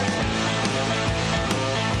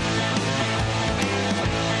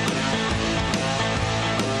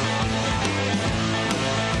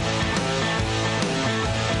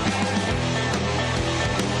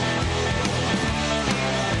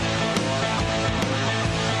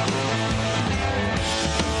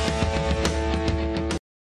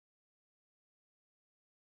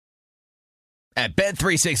 At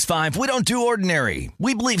Bet365, we don't do ordinary.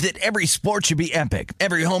 We believe that every sport should be epic.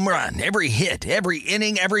 Every home run, every hit, every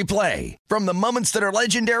inning, every play. From the moments that are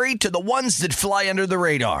legendary to the ones that fly under the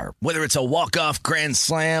radar. Whether it's a walk-off grand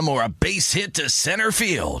slam or a base hit to center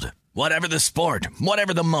field. Whatever the sport,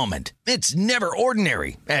 whatever the moment. It's never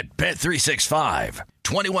ordinary at Bet365.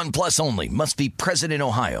 21 plus only. Must be present in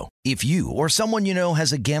Ohio. If you or someone you know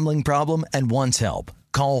has a gambling problem and wants help,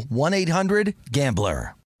 call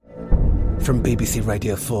 1-800-GAMBLER. From BBC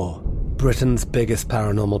Radio 4, Britain's biggest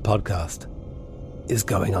paranormal podcast is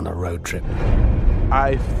going on a road trip.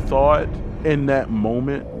 I thought in that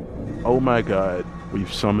moment, oh my God,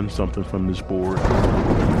 we've summoned something from this board.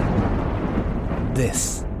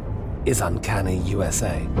 This is Uncanny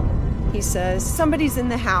USA. He says, somebody's in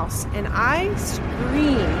the house, and I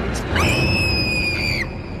screamed.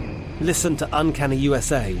 Listen to Uncanny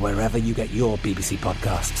USA wherever you get your BBC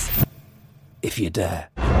podcasts, if you dare.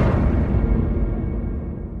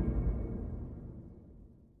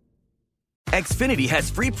 Xfinity has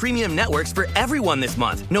free premium networks for everyone this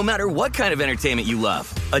month, no matter what kind of entertainment you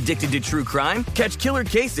love. Addicted to true crime? Catch killer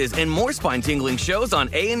cases and more spine-tingling shows on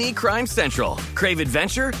A&E Crime Central. Crave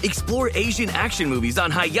adventure? Explore Asian action movies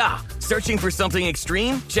on Hi-YAH. Searching for something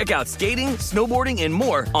extreme? Check out skating, snowboarding, and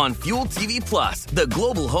more on Fuel TV Plus, the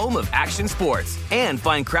global home of action sports. And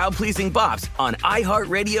find crowd-pleasing bops on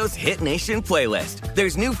iHeartRadio's Hit Nation playlist.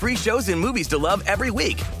 There's new free shows and movies to love every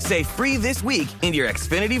week. Say free this week in your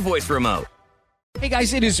Xfinity voice remote. Hey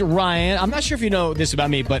guys, it is Ryan. I'm not sure if you know this about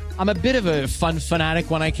me, but I'm a bit of a fun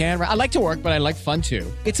fanatic when I can. I like to work, but I like fun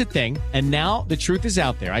too. It's a thing. And now the truth is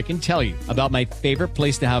out there. I can tell you about my favorite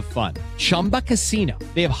place to have fun. Chumba Casino.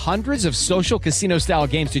 They have hundreds of social casino style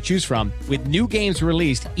games to choose from with new games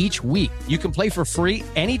released each week. You can play for free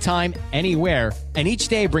anytime, anywhere. And each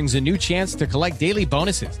day brings a new chance to collect daily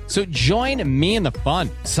bonuses. So join me in the fun.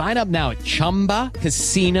 Sign up now at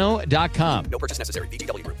ChumbaCasino.com. No purchase necessary.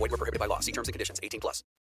 VGW Group. Void where prohibited by law. See terms and conditions. 18 plus.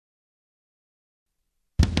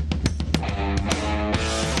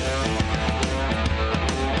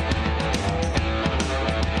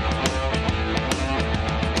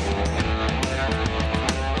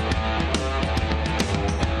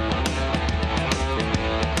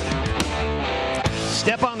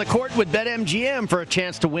 Step on the court with BetMGM for a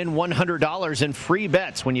chance to win $100 in free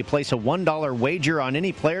bets when you place a $1 wager on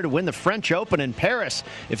any player to win the French Open in Paris.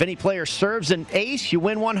 If any player serves an ace, you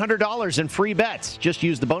win $100 in free bets. Just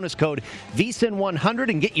use the bonus code VSIN100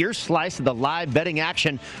 and get your slice of the live betting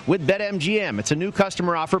action with BetMGM. It's a new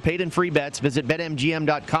customer offer, paid in free bets. Visit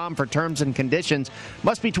BetMGM.com for terms and conditions.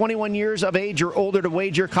 Must be 21 years of age or older to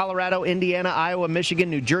wager. Colorado, Indiana, Iowa, Michigan,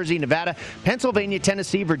 New Jersey, Nevada, Pennsylvania,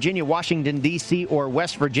 Tennessee, Virginia, Washington, D.C., or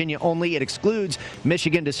West Virginia only. It excludes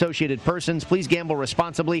Michigan associated persons. Please gamble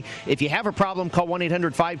responsibly. If you have a problem, call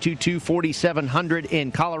 1-800-522-4700 in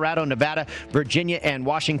Colorado, Nevada, Virginia, and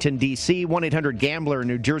Washington, D.C., 1-800-GAMBLER in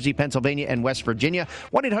New Jersey, Pennsylvania, and West Virginia,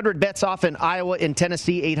 1-800-BETS-OFF in Iowa, in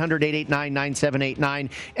Tennessee, 800-889-9789,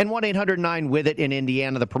 and 1-800-9-WITH-IT in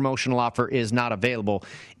Indiana. The promotional offer is not available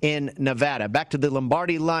in Nevada. Back to the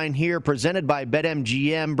Lombardi line here, presented by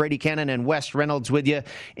BetMGM. Brady Cannon and Wes Reynolds with you,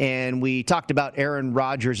 and we talked about Aaron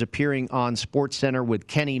Rodgers appearing on SportsCenter with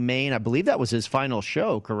Kenny Mayne. I believe that was his final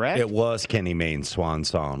show, correct? It was Kenny Mayne's swan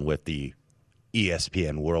song with the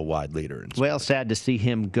ESPN worldwide leader. Well, sad to see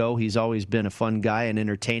him go. He's always been a fun guy and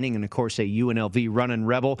entertaining, and of course a UNLV running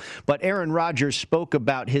rebel. But Aaron Rodgers spoke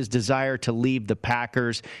about his desire to leave the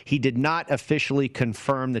Packers. He did not officially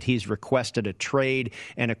confirm that he's requested a trade,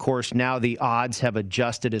 and of course now the odds have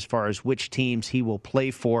adjusted as far as which teams he will play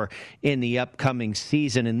for in the upcoming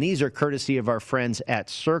season, and these are courtesy of our friends at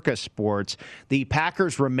Circa Sports. The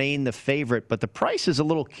Packers remain the favorite, but the price is a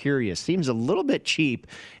little curious. Seems a little bit cheap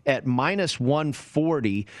at minus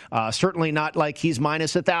 140. Certainly not like he's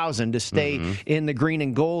minus 1,000 to stay in the green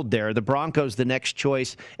and gold there. The Broncos, the next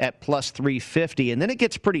choice at plus 350. And then it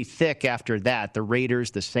gets pretty thick after that. The Raiders,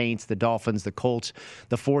 the Saints, the Dolphins, the Colts,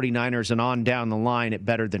 the 49ers, and on down the line at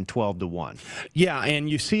better than 12-1. Yeah, and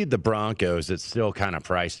you see the Broncos, it's still kind of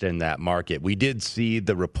priced in that market. We did see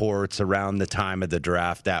the reports around the time of the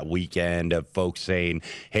draft that weekend of folks saying,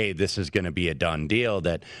 hey, this is going to be a done deal,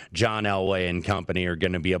 that John Elway and company are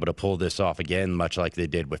going to be able to pull this off again, much like they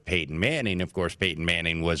did with Peyton Manning. Of course, Peyton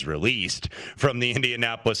Manning was released from the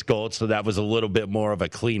Indianapolis Colts, so that was a little bit more of a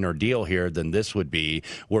cleaner deal here than this would be,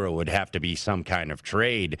 where it would have to be some kind of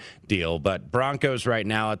trade deal. But Broncos right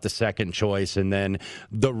now at the second choice, and then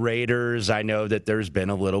the Raiders. I know that there's been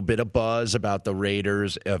a little bit of buzz about the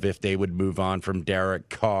Raiders of if they would move on from Derek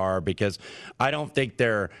Carr, because I don't think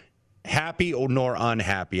they're happy or nor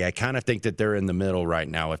unhappy. I kind of think that they're in the middle right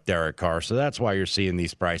now with Derek Carr. So that's why you're seeing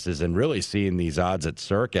these prices and really seeing these odds at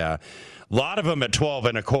Circa. A lot of them at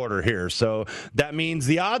 12.25 here. So that means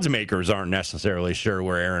the odds makers aren't necessarily sure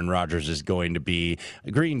where Aaron Rodgers is going to be.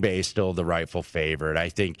 Green Bay is still the rightful favorite. I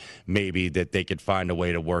think maybe that they could find a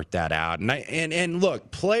way to work that out. And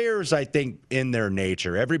look, players, I think in their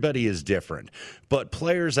nature, everybody is different. But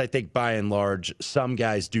players, I think by and large, some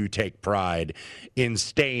guys do take pride in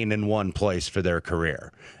staying in one place for their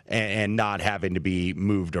career and not having to be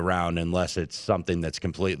moved around unless it's something that's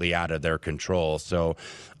completely out of their control. So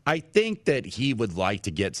I think that he would like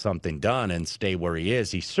to get something done and stay where he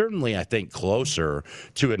is. He's certainly, I think, closer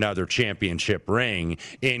to another championship ring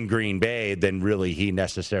in Green Bay than really he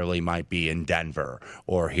necessarily might be in Denver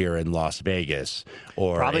or here in Las Vegas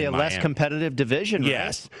or probably in a Miami. Less competitive division,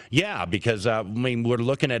 yes. Right? Yeah, because, I mean, we're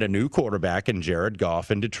looking at a new quarterback in Jared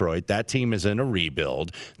Goff in Detroit. That team is in a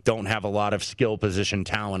rebuild. Don't have a lot of skill position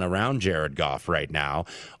talent around Jared Goff right now.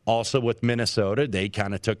 Also with Minnesota, they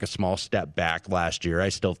kind of took a small step back last year. I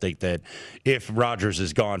still think that if Rodgers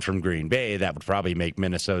is gone from Green Bay, that would probably make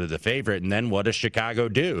Minnesota the favorite. And then what does Chicago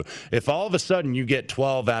do? If all of a sudden you get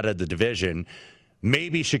 12 out of the division,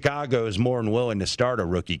 maybe Chicago is more than willing to start a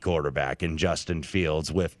rookie quarterback in Justin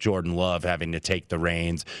Fields with Jordan Love having to take the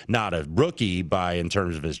reins. Not a rookie in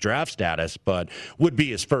terms of his draft status, but would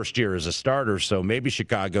be his first year as a starter. So maybe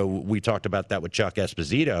Chicago, we talked about that with Chuck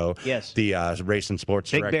Esposito, yes, the race and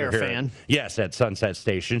sports Big director Bear here. fan. Yes, at Sunset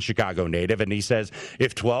Station, Chicago native. And he says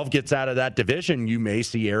if 12 gets out of that division, you may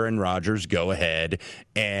see Aaron Rodgers go ahead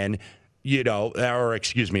and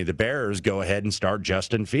the Bears go ahead and start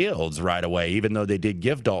Justin Fields right away, even though they did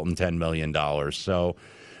give Dalton $10 million. So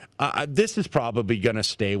this is probably going to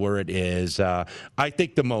stay where it is. I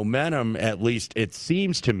think the momentum, at least it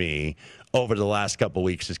seems to me, over the last couple of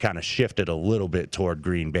weeks has kind of shifted a little bit toward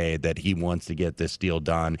Green Bay, that he wants to get this deal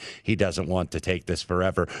done. He doesn't want to take this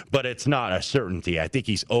forever, but it's not a certainty. I think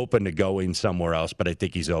he's open to going somewhere else, but I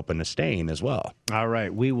think he's open to staying as well. All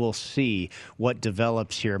right, we will see what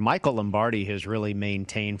develops here. Michael Lombardi has really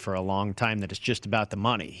maintained for a long time that it's just about the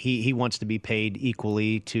money. He wants to be paid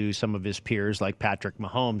equally to some of his peers like Patrick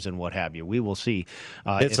Mahomes and what have you. We will see.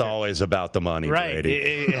 It's always about the money, right?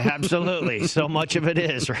 Brady. Absolutely. So much of it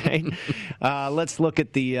is, right? Let's look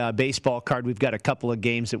at the baseball card. We've got a couple of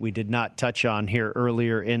games that we did not touch on here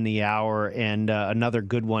earlier in the hour, and another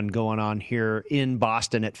good one going on here in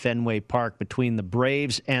Boston at Fenway Park between the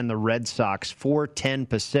Braves and the Red Sox. 4:10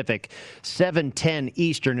 Pacific, 7:10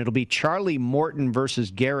 Eastern. It'll be Charlie Morton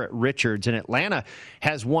versus Garrett Richards, and Atlanta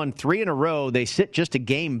has won 3 in a row. They sit just a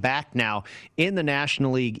game back now in the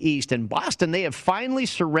National League East, and Boston, they have finally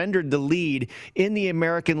surrendered the lead in the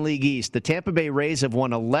American League East. The Tampa Bay Rays have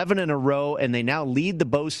won 11 in a row, and they now lead the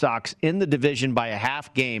Bo Sox in the division by a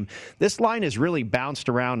half game. This line has really bounced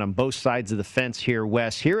around on both sides of the fence here,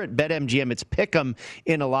 Wes. Here at BetMGM, it's pick 'em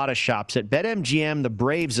in a lot of shops. At BetMGM, the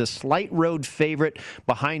Braves a slight road favorite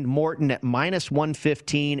behind Morton at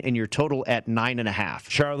 -115, and your total at 9.5.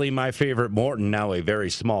 Charlie, my favorite Morton, now a very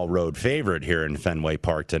small road favorite here in Fenway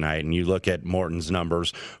Park tonight. And you look at Morton's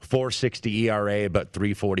numbers, 4.60 ERA, but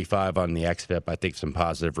 3.45 on the xFIP. I think some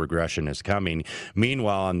positive regression is coming.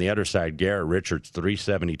 Meanwhile, on the other side, Garrett Richards,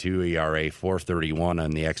 3.72 ERA, 4.31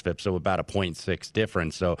 on the xFIP, so about a 0.6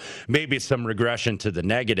 difference. So maybe some regression to the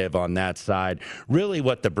negative on that side. Really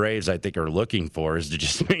what the Braves, I think, are looking for is to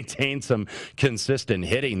just maintain some consistent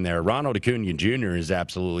hitting there. Ronald Acuna Jr. has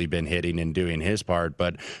absolutely been hitting and doing his part,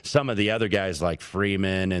 but some of the other guys like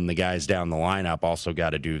Freeman and the guys down the lineup also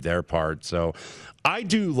got to do their part. So I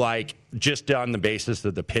do like, just on the basis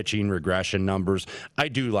of the pitching regression numbers, I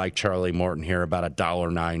do like Charlie Morton here, about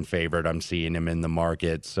 $1.09 favorite. I'm seeing him in the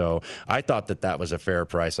market. So I thought that was a fair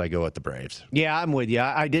price. I go with the Braves. Yeah, I'm with you.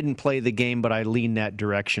 I didn't play the game, but I lean that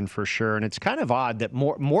direction for sure. And it's kind of odd that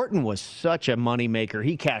Morton was such a moneymaker.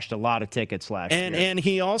 He cashed a lot of tickets last year. And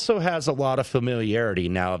he also has a lot of familiarity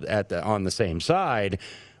now on the same side.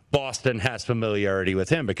 Boston has familiarity with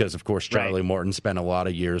him because, of course, Charlie Morton spent a lot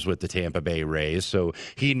of years with the Tampa Bay Rays, so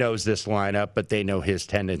he knows this lineup, but they know his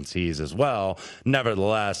tendencies as well.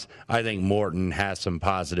 Nevertheless, I think Morton has some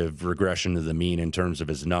positive regression to the mean in terms of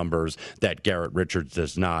his numbers that Garrett Richards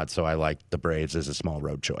does not, so I like the Braves as a small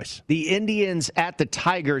road choice. The Indians at the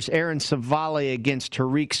Tigers, Aaron Savali against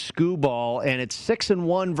Tariq Skubal, and it's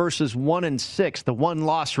 6-1 versus 1-6, the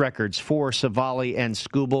one-loss records for Savali and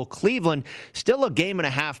Skubal. Cleveland, still a game and a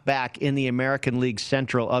half back in the American League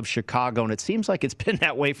Central of Chicago, and it seems like it's been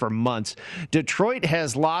that way for months. Detroit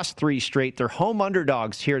has lost 3 straight. They're home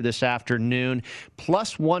underdogs here this afternoon.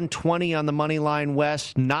 Plus 120 on the money line,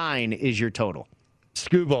 West. 9 is your total.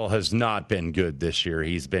 Skubal has not been good this year.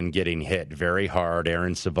 He's been getting hit very hard.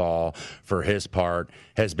 Aaron Savali, for his part,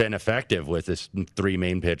 has been effective with his 3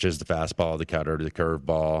 main pitches, the fastball, the cutter, the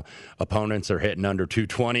curveball. Opponents are hitting under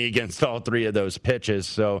 220 against all 3 of those pitches,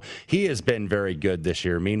 so he has been very good this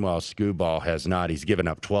year. Meanwhile, Skubal has not. He's given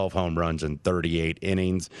up 12 home runs in 38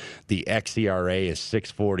 innings. The xERA is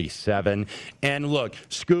 6.47. And look,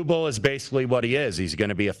 Skubal is basically what he is. He's going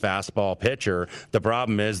to be a fastball pitcher. The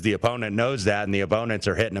problem is the opponent knows that, and the opponents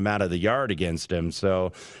are hitting him out of the yard against him.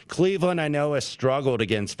 So Cleveland, I know, has struggled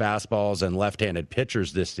against fastballs and left-handed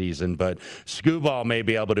pitchers this season, but Skubal may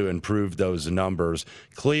be able to improve those numbers.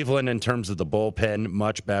 Cleveland, in terms of the bullpen,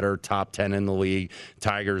 much better, top 10 in the league.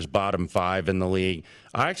 Tigers, bottom 5 in the league.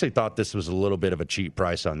 I actually thought this was a little bit of a cheap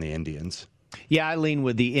price on the Indians. Yeah, I lean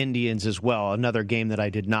with the Indians as well. Another game that I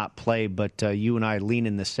did not play, but you and I lean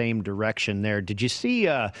in the same direction there. Did you see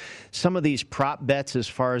some of these prop bets as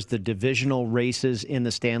far as the divisional races in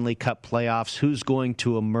the Stanley Cup playoffs? Who's going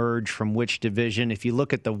to emerge from which division? If you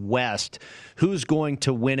look at the West, who's going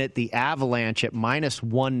to win it? The Avalanche at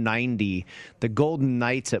 -190, the Golden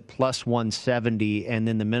Knights at +170, and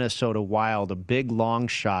then the Minnesota Wild, a big long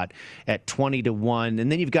shot at 20-1.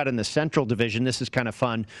 And then you've got in the Central Division, this is kind of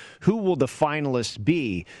fun, who will the finalists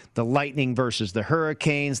be? The Lightning versus the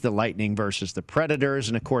Hurricanes, the Lightning versus the Predators,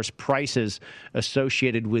 and, of course, prices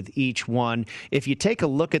associated with each one. If you take a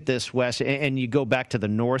look at this, Wes, and you go back to the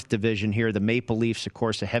North Division here, the Maple Leafs, of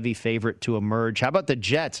course, a heavy favorite to emerge. How about the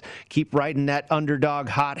Jets? Keep riding that underdog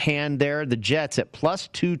hot hand there. The Jets at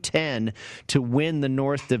 +210 to win the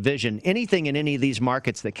North Division. Anything in any of these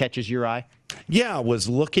markets that catches your eye? Yeah, I was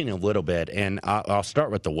looking a little bit, and I'll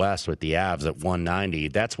start with the West with the Avs at 190.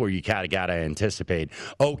 That's where you kind of got to anticipate,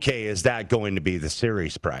 okay, is that going to be the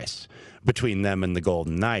series price between them and the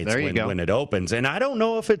Golden Knights when it opens? And I don't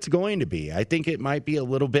know if it's going to be. I think it might be a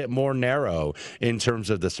little bit more narrow in terms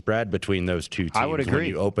of the spread between those two teams. I would agree. When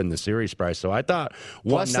you open the series price. So I thought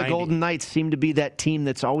 190. Plus, the Golden Knights seem to be that team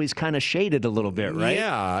that's always kind of shaded a little bit, right?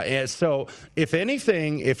 Yeah. And so if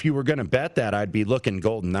anything, if you were going to bet that, I'd be looking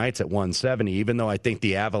Golden Knights at 170, even though I think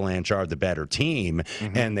the Avalanche are the better team,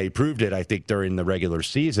 and they proved it, I think, during the regular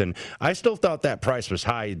season. I still thought that price was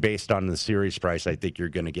high based on the series price I think you're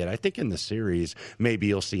going to get. I think in the series, maybe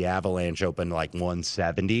you'll see Avalanche open like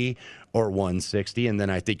 170 or 160, and then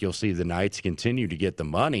I think you'll see the Knights continue to get the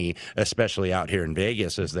money, especially out here in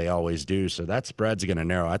Vegas, as they always do. So that spread's going to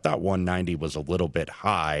narrow. I thought 190 was a little bit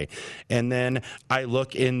high. And then I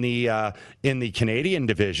look in the Canadian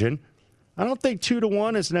division. I don't think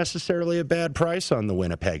 2-1 is necessarily a bad price on the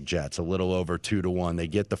Winnipeg Jets. A little over 2-1. They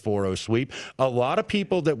get the 4-0 sweep. A lot of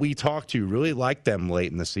people that we talked to really liked them late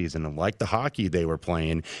in the season and liked the hockey they were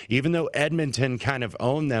playing. Even though Edmonton kind of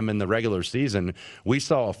owned them in the regular season, we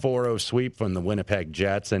saw a 4-0 sweep from the Winnipeg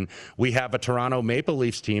Jets. And we have a Toronto Maple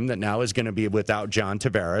Leafs team that now is going to be without John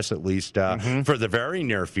Tavares, at least for the very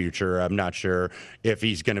near future. I'm not sure if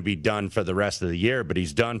he's going to be done for the rest of the year, but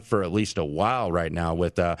he's done for at least a while right now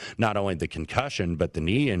with not only the concussion but the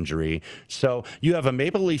knee injury. So you have a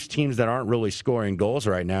Maple Leafs teams that aren't really scoring goals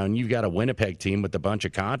right now, and you've got a Winnipeg team with a bunch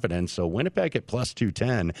of confidence. So Winnipeg at plus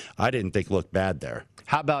 210, I didn't think looked bad there.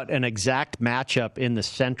 How about an exact matchup in the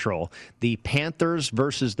Central? The Panthers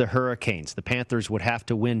versus the Hurricanes. The Panthers would have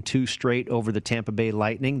to win 2 straight over the Tampa Bay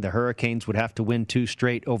Lightning. The Hurricanes would have to win 2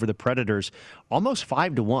 straight over the Predators. Almost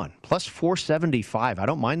 5-1, plus 475. I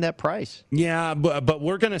don't mind that price. Yeah, but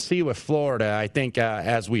we're going to see with Florida, I think,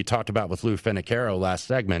 as we talked about with Lou Finicaro last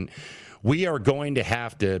segment, we are going to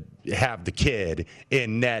have the kid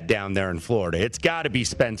in net down there in Florida. It's got to be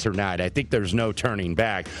Spencer Knight. I think there's no turning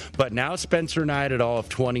back. But now Spencer Knight, at all of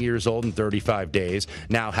 20 years old and 35 days,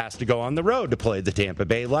 now has to go on the road to play the Tampa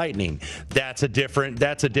Bay Lightning. That's a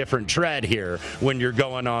different tread here when you're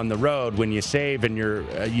going on the road. When you save and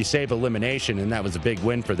you save elimination, and that was a big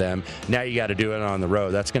win for them. Now you got to do it on the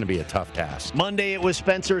road. That's going to be a tough task. Monday it was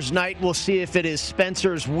Spencer's night. We'll see if it is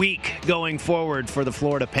Spencer's week going forward for the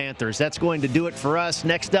Florida Panthers. That's going to do it for us.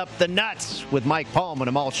 Next up, the Nuts with Mike Palm and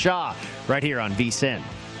Amal Shah right here on VSiN.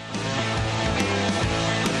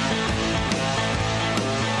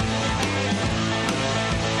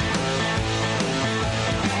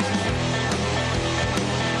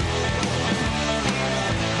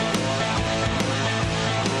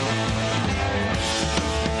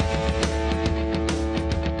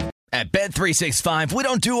 At Bet365, we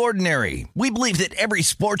don't do ordinary. We believe that every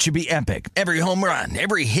sport should be epic. Every home run,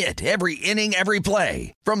 every hit, every inning, every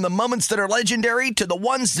play. From the moments that are legendary to the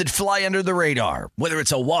ones that fly under the radar. Whether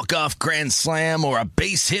it's a walk-off grand slam or a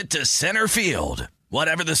base hit to center field.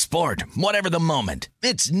 Whatever the sport, whatever the moment.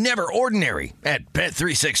 It's never ordinary at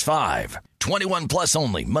Bet365. 21 plus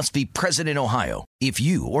only. Must be present in Ohio. If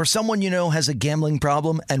you or someone you know has a gambling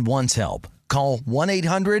problem and wants help, call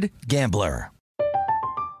 1-800-GAMBLER.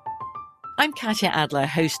 I'm Katya Adler,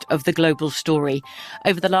 host of The Global Story.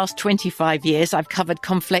 Over the last 25 years, I've covered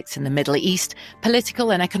conflicts in the Middle East,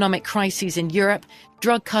 political and economic crises in Europe,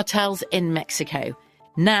 drug cartels in Mexico.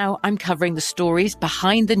 Now I'm covering the stories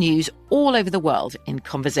behind the news all over the world in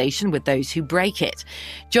conversation with those who break it.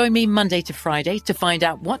 Join me Monday to Friday to find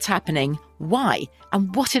out what's happening, why,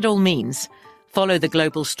 and what it all means. Follow The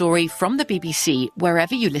Global Story from the BBC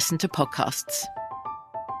wherever you listen to podcasts.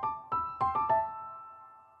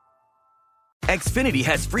 Xfinity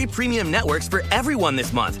has free premium networks for everyone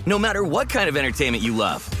this month, no matter what kind of entertainment you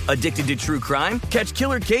love. Addicted to true crime? Catch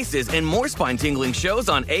killer cases and more spine-tingling shows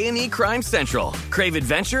on A&E Crime Central. Crave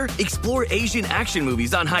adventure? Explore Asian action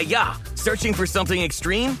movies on Hi-Ya. Searching for something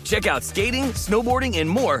extreme? Check out skating, snowboarding, and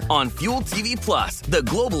more on Fuel TV Plus, the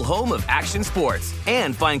global home of action sports.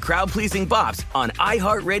 And find crowd-pleasing bops on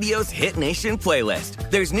iHeartRadio's Hit Nation playlist.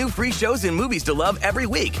 There's new free shows and movies to love every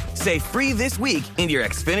week. Say free this week in your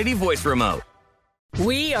Xfinity voice remote.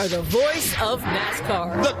 We are the voice of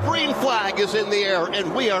NASCAR. The green flag is in the air,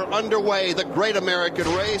 and we are underway. The Great American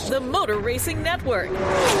Race. The Motor Racing Network.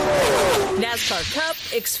 NASCAR Cup,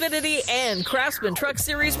 Xfinity, and Craftsman Truck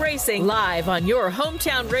Series Racing live on your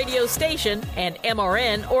hometown radio station and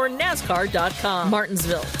MRN or NASCAR.com.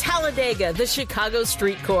 Martinsville, Talladega, the Chicago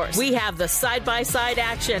Street Course. We have the side-by-side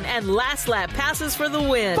action and last lap passes for the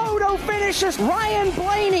win. Photo finishes. Ryan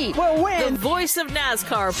Blaney will win. The voice of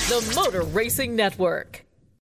NASCAR, the Motor Racing Network.